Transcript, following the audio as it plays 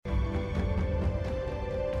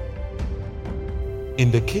In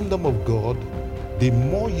the kingdom of God, the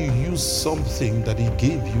more you use something that He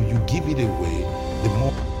gave you, you give it away, the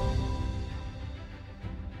more.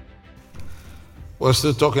 We're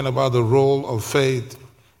still talking about the role of faith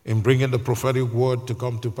in bringing the prophetic word to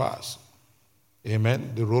come to pass.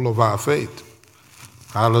 Amen. The role of our faith.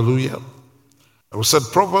 Hallelujah. We said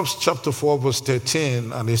Proverbs chapter 4 verse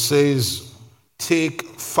 13, and it says, take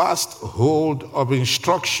fast hold of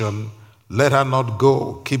instruction, let her not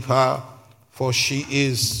go, keep her, for she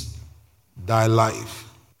is thy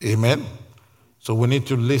life. Amen. So we need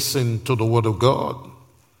to listen to the word of God.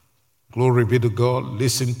 Glory be to God.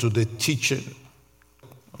 Listen to the teaching.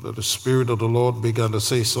 That the Spirit of the Lord began to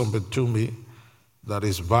say something to me that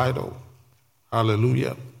is vital.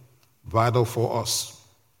 Hallelujah. Vital for us.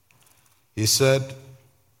 He said,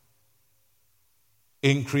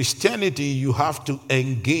 in Christianity, you have to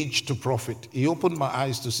engage to profit. He opened my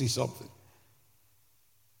eyes to see something.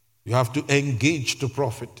 You have to engage to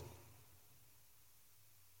profit.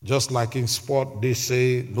 Just like in sport, they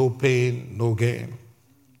say, no pain, no gain.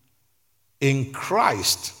 In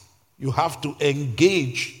Christ, you have to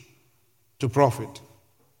engage to profit.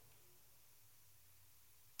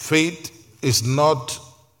 Faith is not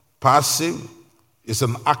passive, it's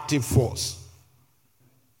an active force.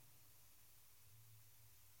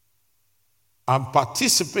 And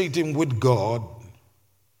participating with God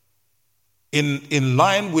in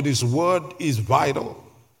line with His word is vital.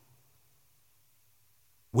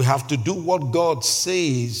 We have to do what God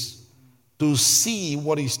says to see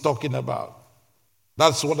what He's talking about.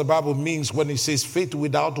 That's what the Bible means when it says faith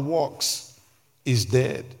without works is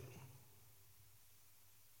dead.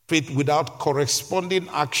 Faith without corresponding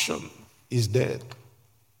action is dead.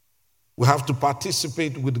 We have to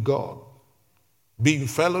participate with God, be in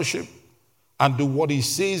fellowship, and do what He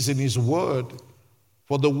says in His word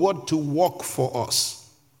for the word to work for us.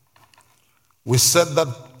 We said that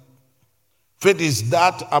faith is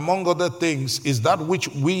that, among other things, is that which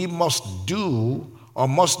we must do or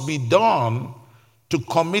must be done to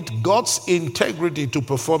commit God's integrity to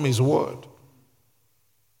perform His word.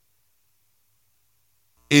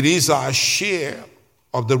 It is our share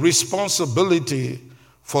of the responsibility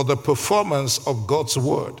for the performance of God's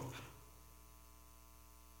word,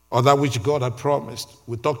 or that which God had promised.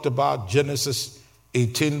 We talked about Genesis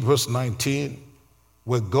 18 verse 19,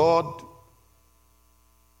 where God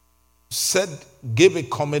gave a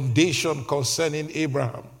commendation concerning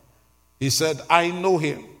Abraham. He said, I know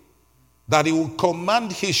him, that he will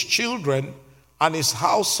command his children and his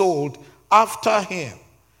household after him,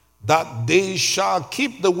 that they shall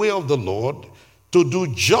keep the way of the Lord, to do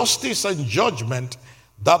justice and judgment,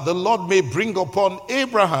 that the Lord may bring upon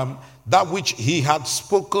Abraham that which He had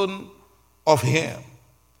spoken of him.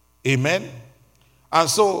 Amen. And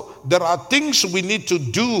so there are things we need to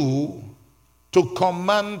do to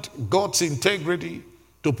command God's integrity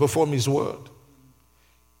to perform His word.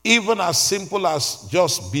 Even as simple as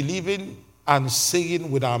just believing and saying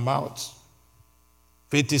with our mouths.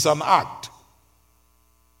 Faith is an act.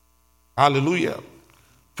 Hallelujah.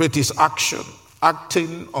 Faith is action,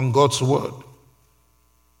 acting on God's word.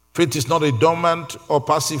 Faith is not a dormant or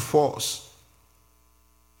passive force.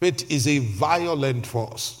 Faith is a violent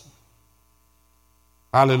force.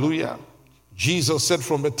 Hallelujah. Jesus said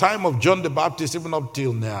from the time of John the Baptist even up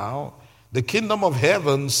till now, the kingdom of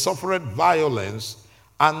heaven suffered violence,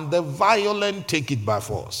 and the violent take it by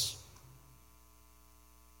force.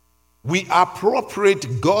 We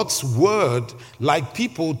appropriate God's word like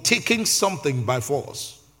people taking something by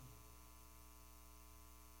force.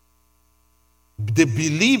 The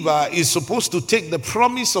believer is supposed to take the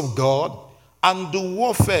promise of God and do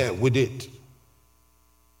warfare with it.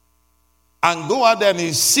 And go out there and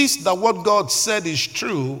insist that what God said is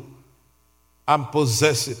true and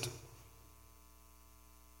possess it.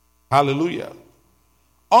 Hallelujah.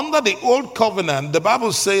 Under the old covenant, the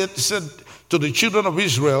Bible said to the children of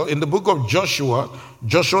Israel in the book of Joshua,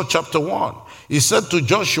 Joshua chapter 1, He said to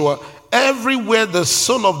Joshua, everywhere the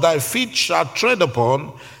sole of thy feet shall tread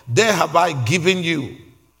upon, there have I given you.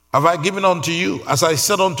 Have I given unto you, as I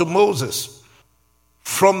said unto Moses.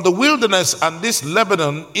 From the wilderness and this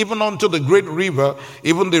Lebanon, even unto the great river,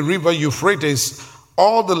 even the river Euphrates,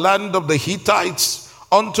 all the land of the Hittites,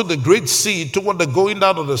 unto the great sea, toward the going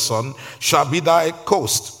down of the sun, shall be thy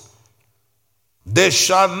coast. There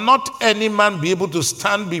shall not any man be able to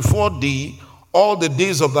stand before thee all the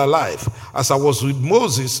days of thy life. As I was with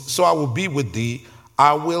Moses, so I will be with thee.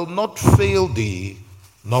 I will not fail thee,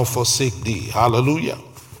 nor forsake thee. Hallelujah.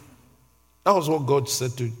 That was what God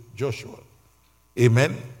said to Joshua.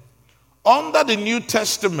 Amen. Under the New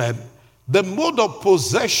Testament, the mode of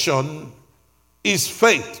possession is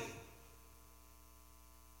faith.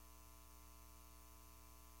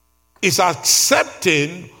 is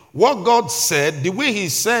accepting what God said, the way he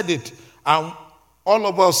said it, and all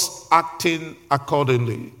of us acting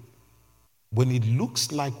accordingly. When it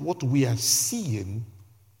looks like what we are seeing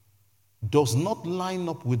does not line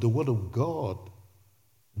up with the word of God,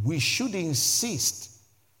 we should insist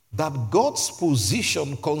that God's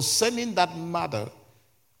position concerning that matter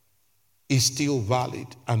is still valid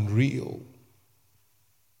and real.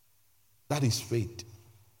 That is faith.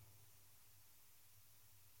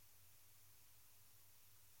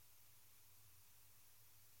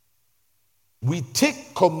 We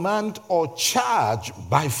take command or charge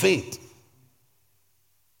by faith.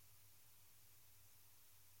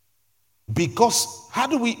 Because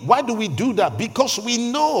why do we do that? Because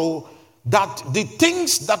we know that the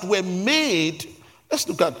things that were made, let's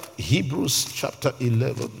look at Hebrews chapter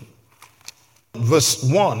 11, verse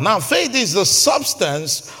 1. Now faith is the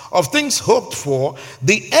substance of things hoped for,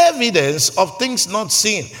 the evidence of things not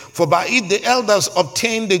seen. For by it the elders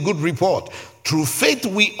obtained a good report. Through faith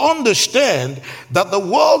we understand that the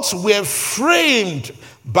worlds were framed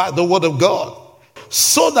by the word of God,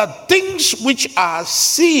 so that things which are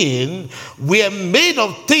seen were made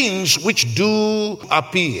of things which do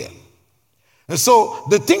appear. And so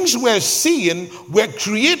the things we're seeing were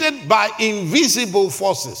created by invisible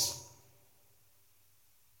forces.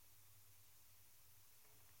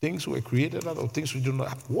 Things were created out of things we do not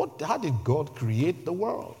have. How did God create the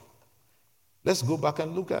world? Let's go back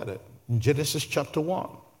and look at it. In Genesis chapter 1,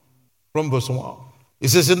 from verse 1. It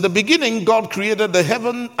says, in the beginning God created the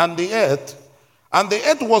heaven and the earth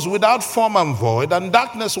was without form and void, and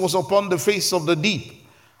darkness was upon the face of the deep.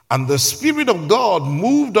 And the Spirit of God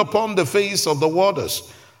moved upon the face of the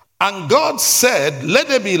waters. And God said, let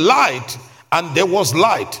there be light, and there was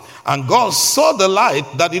light. And God saw the light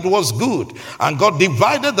that it was good. And God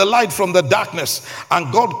divided the light from the darkness.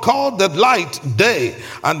 And God called the light day,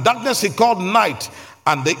 and darkness he called night.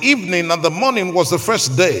 And the evening and the morning was the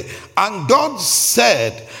first day. And God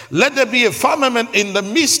said, let there be a firmament in the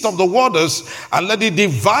midst of the waters, and let it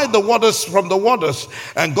divide the waters from the waters.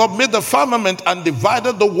 And God made the firmament and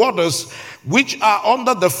divided the waters which are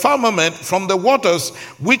under the firmament from the waters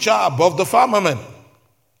which are above the firmament.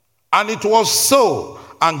 And it was so.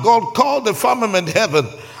 And God called the firmament heaven.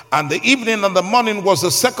 And the evening and the morning was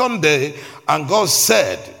the second day. And God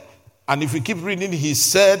said, and if you keep reading, he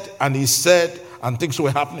said, and things were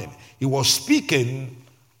happening. He was speaking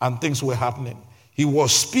and things were happening. He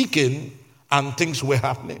was speaking and things were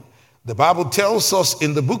happening. The Bible tells us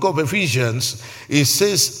in the book of Ephesians, it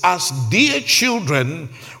says, as dear children,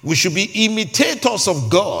 we should be imitators of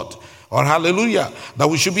God. Or hallelujah, that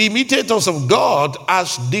we should be imitators of God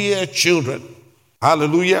as dear children.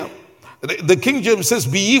 Hallelujah. The King James says,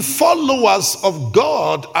 be ye followers of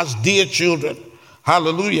God as dear children.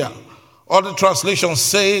 Hallelujah. Other translations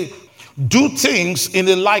say, do things in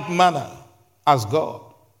a like manner as God.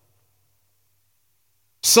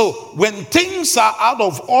 So when things are out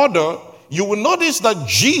of order, you will notice that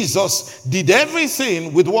Jesus did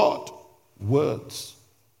everything with what? Words.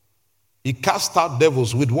 He cast out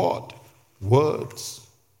devils with what? Words.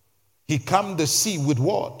 He calmed the sea with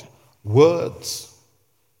what? Words.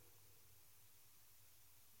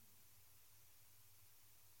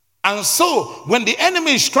 And so when the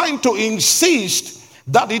enemy is trying to insist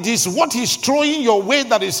that it is what he's throwing your way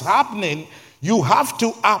that is happening, you have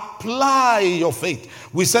to apply your faith.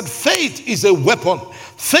 We said faith is a weapon.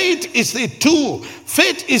 Faith is a tool.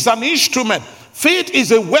 Faith is an instrument. Faith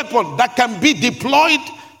is a weapon that can be deployed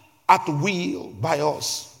at will by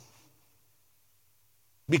us.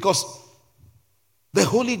 Because the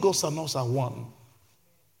Holy Ghost and us are one.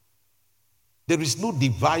 There is no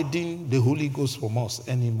dividing the Holy Ghost from us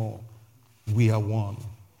anymore. We are one.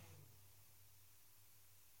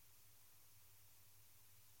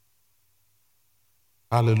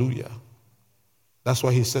 Hallelujah. That's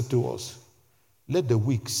why he said to us, let the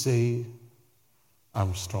weak say,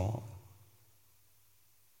 I'm strong.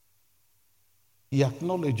 He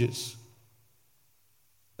acknowledges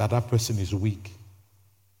that that person is weak.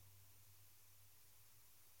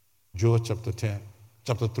 Joel chapter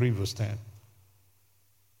 3 verse 10.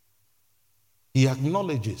 He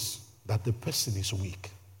acknowledges that the person is weak.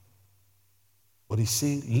 But he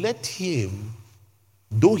says, let him,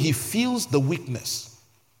 though he feels the weakness,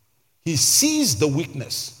 he sees the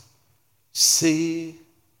weakness, say,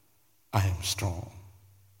 I am strong.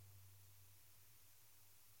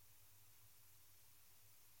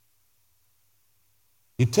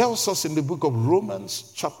 He tells us in the book of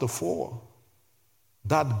Romans chapter 4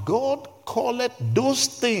 that God calleth those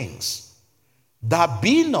things that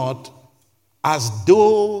be not as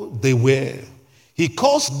though they were. He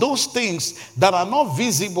calls those things that are not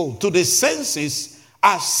visible to the senses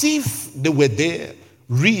as if they were there,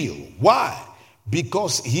 real. Why?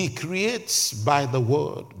 Because he creates by the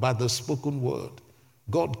word, by the spoken word.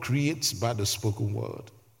 God creates by the spoken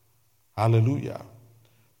word. Hallelujah.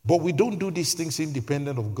 But we don't do these things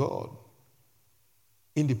independent of God,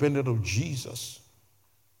 independent of Jesus.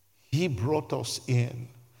 He brought us in.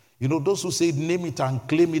 You know, those who say name it and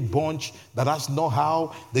claim it bunch, that that's not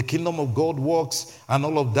how the kingdom of God works and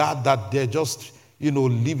all of that, that they're just,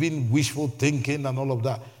 living wishful thinking and all of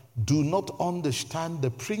that, do not understand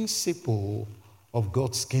the principle of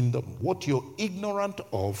God's kingdom. What you're ignorant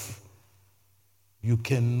of, you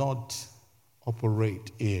cannot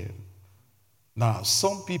operate in. Now,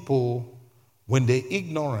 some people, when they're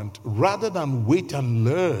ignorant, rather than wait and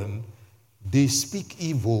learn, they speak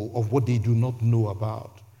evil of what they do not know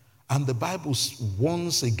about. And the Bible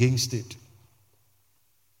warns against it.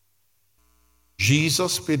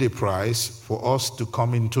 Jesus paid a price for us to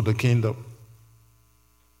come into the kingdom.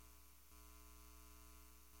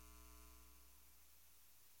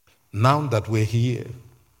 Now that we're here,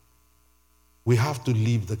 we have to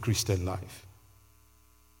live the Christian life.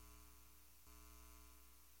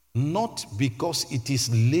 Not because it is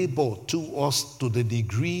labor to us to the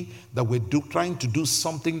degree that we're trying to do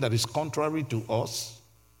something that is contrary to us.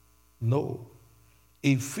 No.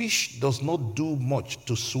 A fish does not do much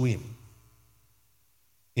to swim.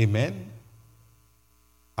 Amen?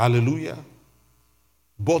 Hallelujah.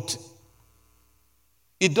 But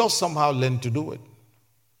it does somehow learn to do it.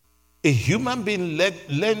 A human being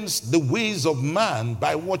learns the ways of man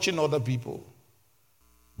by watching other people.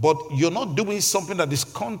 But you're not doing something that is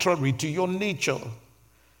contrary to your nature.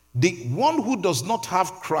 The one who does not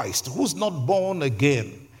have Christ, who's not born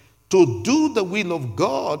again, to do the will of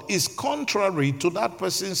God is contrary to that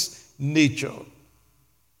person's nature.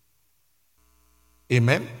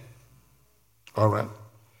 Amen? All right.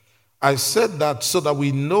 I said that so that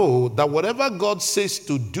we know that whatever God says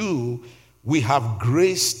to do, we have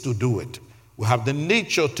grace to do it. We have the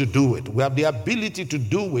nature to do it. We have the ability to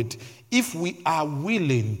do it if we are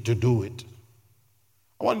willing to do it.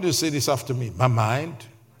 I want you to say this after me. My mind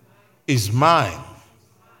is mine.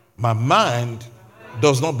 My mind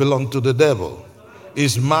does not belong to the devil.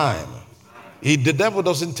 It's mine. The devil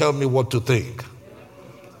doesn't tell me what to think.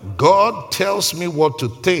 God tells me what to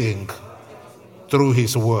think through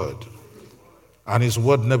his word. And his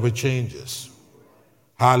word never changes.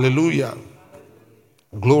 Hallelujah.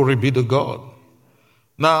 Glory be to God.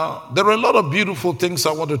 Now, there are a lot of beautiful things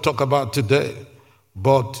I want to talk about today,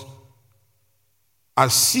 but I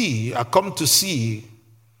come to see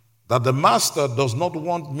that the Master does not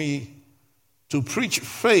want me to preach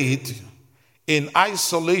faith in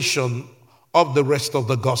isolation of the rest of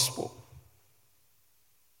the gospel,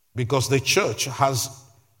 because the church has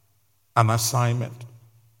an assignment.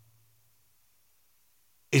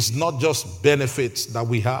 It's not just benefits that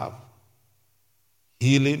we have.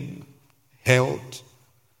 Healing, health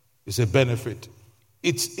is a benefit.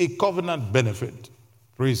 It's a covenant benefit.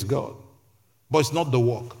 Praise God. But it's not the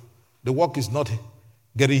work. The work is not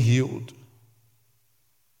getting healed.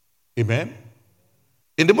 Amen.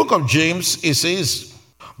 In the book of James, it says,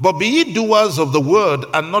 "But be ye doers of the word,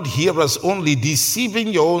 and not hearers only, deceiving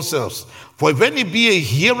your own selves. For if any be a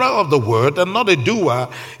hearer of the word, and not a doer,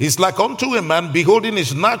 is like unto a man beholding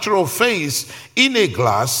his natural face in a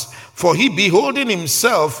glass. For he beholding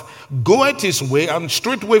himself goeth his way, and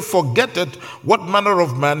straightway forgetteth what manner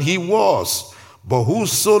of man he was. But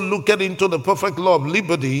whoso looketh into the perfect law of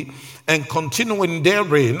liberty, and continueth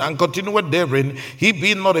therein, he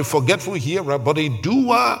be not a forgetful hearer, but a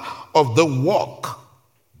doer of the work,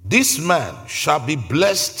 this man shall be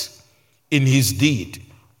blessed in his deed."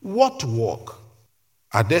 What work?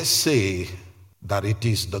 I dare say that it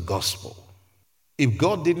is the gospel. If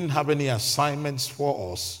God didn't have any assignments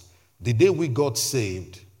for us, the day we got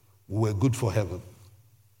saved, we were good for heaven.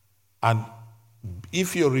 And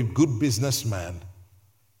if you're a good businessman,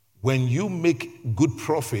 when you make good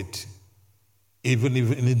profit, even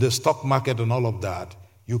in the stock market and all of that,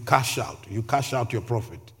 you cash out. You cash out your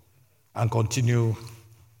profit and continue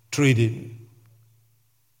trading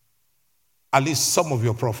at least some of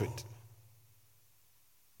your profit.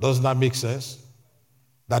 Doesn't that make sense?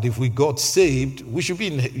 That if we got saved, we should be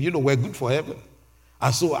in, we're good for heaven.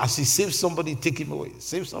 And so as he saves somebody, take him away.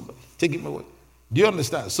 Save somebody, take him away. Do you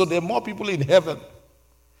understand? So there are more people in heaven.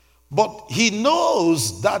 But he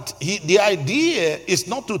knows that the idea is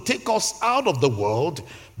not to take us out of the world,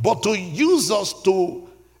 but to use us to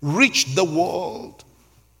reach the world,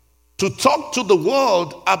 to talk to the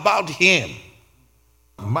world about him.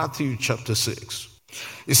 Matthew chapter 6.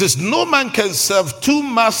 It says, no man can serve two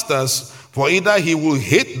masters, for either he will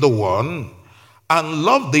hate the one and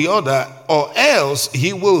love the other, or else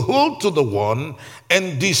he will hold to the one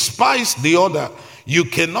and despise the other. You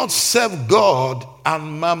cannot serve God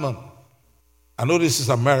and mammon. I know this is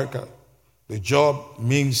America. The job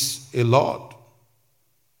means a lot.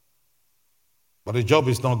 But the job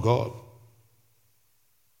is not God.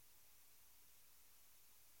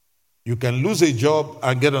 You can lose a job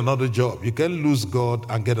and get another job. You can lose God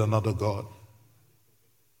and get another God.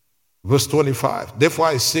 Verse 25. Therefore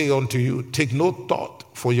I say unto you, take no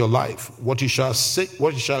thought for your life, what you shall say,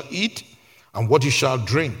 what you shall eat, and what you shall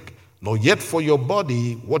drink, nor yet for your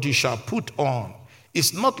body, what you shall put on.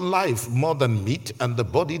 Is not life more than meat, and the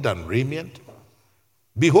body than raiment?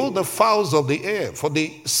 Behold the fowls of the air, for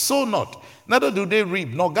they sow not, neither do they reap,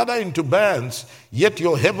 nor gather into barns, yet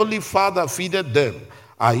your heavenly Father feedeth them.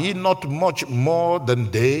 Are ye not much more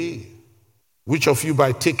than they? Which of you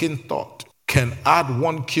by taking thought can add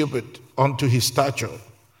 1 cubit unto his stature?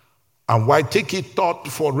 And why take ye thought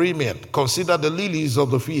for raiment? Consider the lilies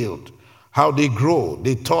of the field, how they grow,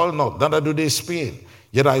 they toil not, neither do they spin.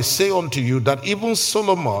 Yet I say unto you that even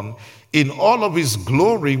Solomon in all of his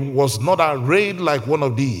glory was not arrayed like one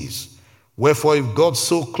of these. Wherefore if God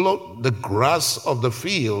so clothed the grass of the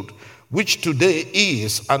field, which today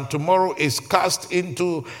is and tomorrow is cast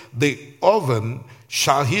into the oven,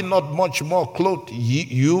 shall he not much more clothe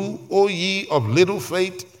you, O ye of little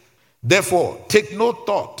faith? Therefore take no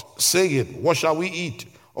thought, saying, what shall we eat?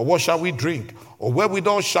 Or what shall we drink? Or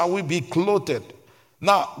wherewithal shall we be clothed?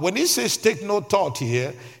 Now, when he says take no thought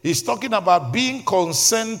here, he's talking about being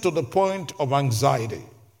concerned to the point of anxiety.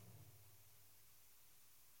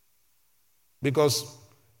 Because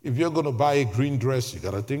if you're going to buy a green dress, you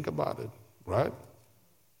got to think about it, right?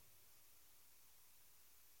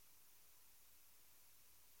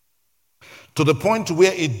 To the point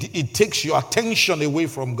where it takes your attention away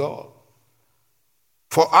from God.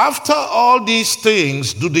 For after all these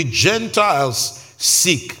things do the Gentiles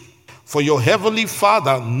seek. For your heavenly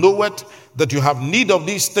Father knoweth that you have need of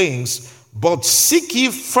these things, but seek ye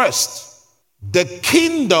first the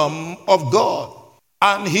kingdom of God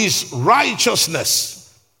and his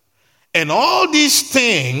righteousness, and all these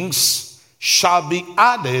things shall be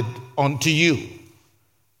added unto you.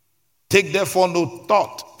 Take therefore no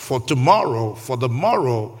thought for tomorrow, for the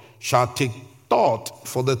morrow shall take thought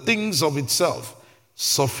for the things of itself.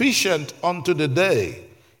 Sufficient unto the day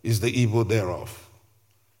is the evil thereof.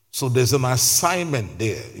 So there's an assignment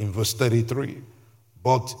there in verse 33.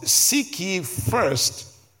 But seek ye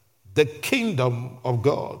first the kingdom of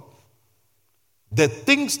God. The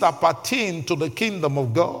things that pertain to the kingdom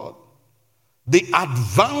of God. The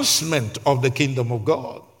advancement of the kingdom of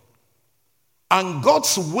God. And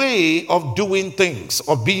God's way of doing things,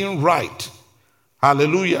 of being right.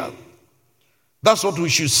 Hallelujah. That's what we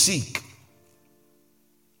should seek.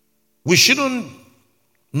 We shouldn't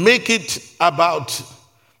make it about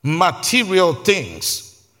material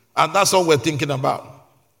things, and that's all we're thinking about.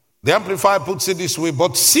 The Amplified puts it this way: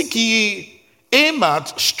 but seek ye, aim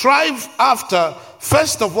at, strive after,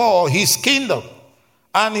 first of all, his kingdom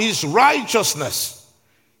and his righteousness,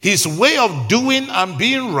 his way of doing and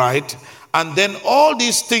being right, and then all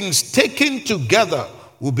these things taken together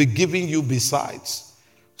will be given you besides.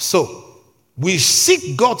 So we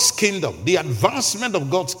seek God's kingdom, the advancement of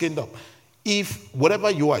God's kingdom. If whatever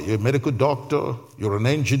you are, you're a medical doctor, you're an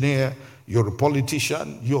engineer, you're a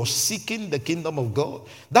politician, you're seeking the kingdom of God,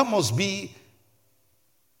 that must be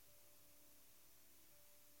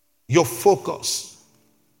your focus.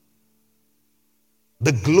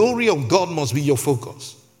 The glory of God must be your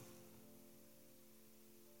focus.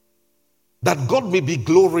 That God may be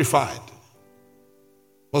glorified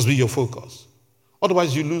must be your focus.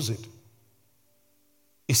 Otherwise you lose it.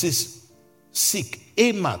 It says, seek,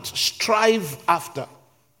 aim at, strive after,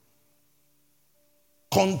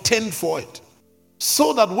 contend for it.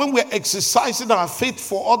 So that when we're exercising our faith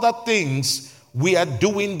for other things, we are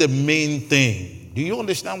doing the main thing. Do you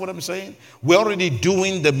understand what I'm saying? We're already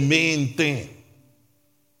doing the main thing.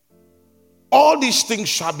 All these things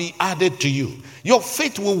shall be added to you. Your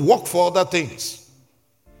faith will work for other things.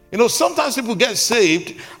 You know, sometimes people get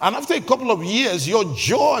saved, and after a couple of years, your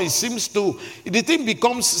joy seems to, the thing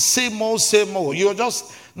becomes same old, same old. You're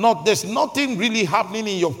just not, there's nothing really happening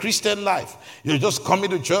in your Christian life. You're just coming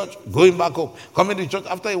to church, going back home, coming to church.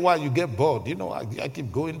 After a while, you get bored. You know, I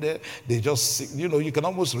keep going there. They just sing. You know, you can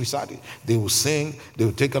almost recite it. They will sing, they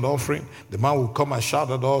will take an offering. The man will come and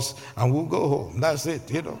shout at us, and we'll go home. That's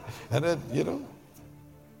it, you know. And then, you know,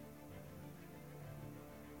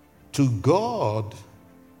 to God,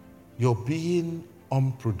 you're being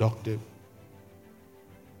unproductive.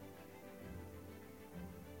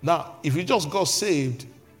 Now, if you just got saved,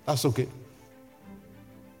 that's okay.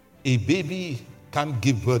 A baby can't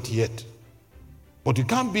give birth yet. But you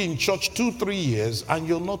can't be in church 2-3 years and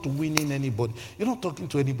you're not winning anybody. You're not talking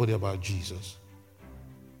to anybody about Jesus.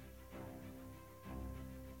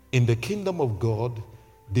 In the kingdom of God,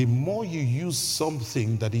 the more you use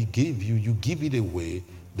something that he gave you, you give it away,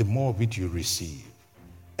 the more of it you receive.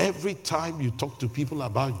 Every time you talk to people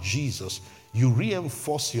about Jesus, you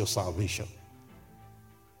reinforce your salvation.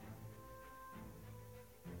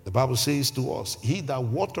 The Bible says to us, he that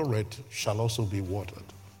watereth shall also be watered.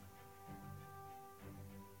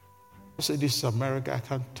 I say, this is America, I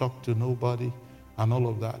can't talk to nobody and all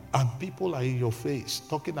of that. And people are in your face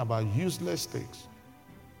talking about useless things.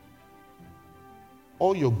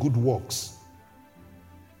 All your good works,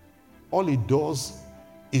 all it does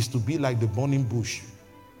is to be like the burning bush,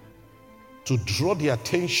 to draw the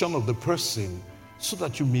attention of the person so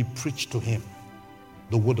that you may preach to him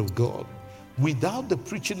the word of God. Without the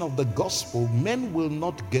preaching of the gospel, men will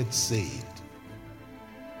not get saved.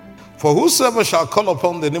 For whosoever shall call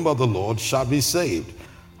upon the name of the Lord shall be saved.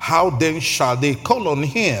 How then shall they call on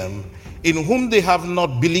him in whom they have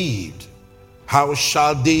not believed? How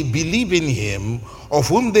shall they believe in him of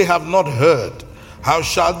whom they have not heard? How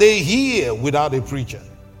shall they hear without a preacher?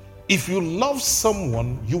 If you love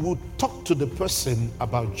someone, you will talk to the person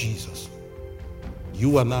about Jesus.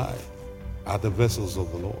 You and I are the vessels of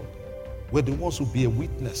the Lord. We're the ones who be a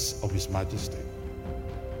witness of his majesty.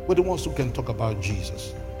 We're the ones who can talk about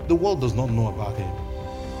Jesus. The world does not know about him.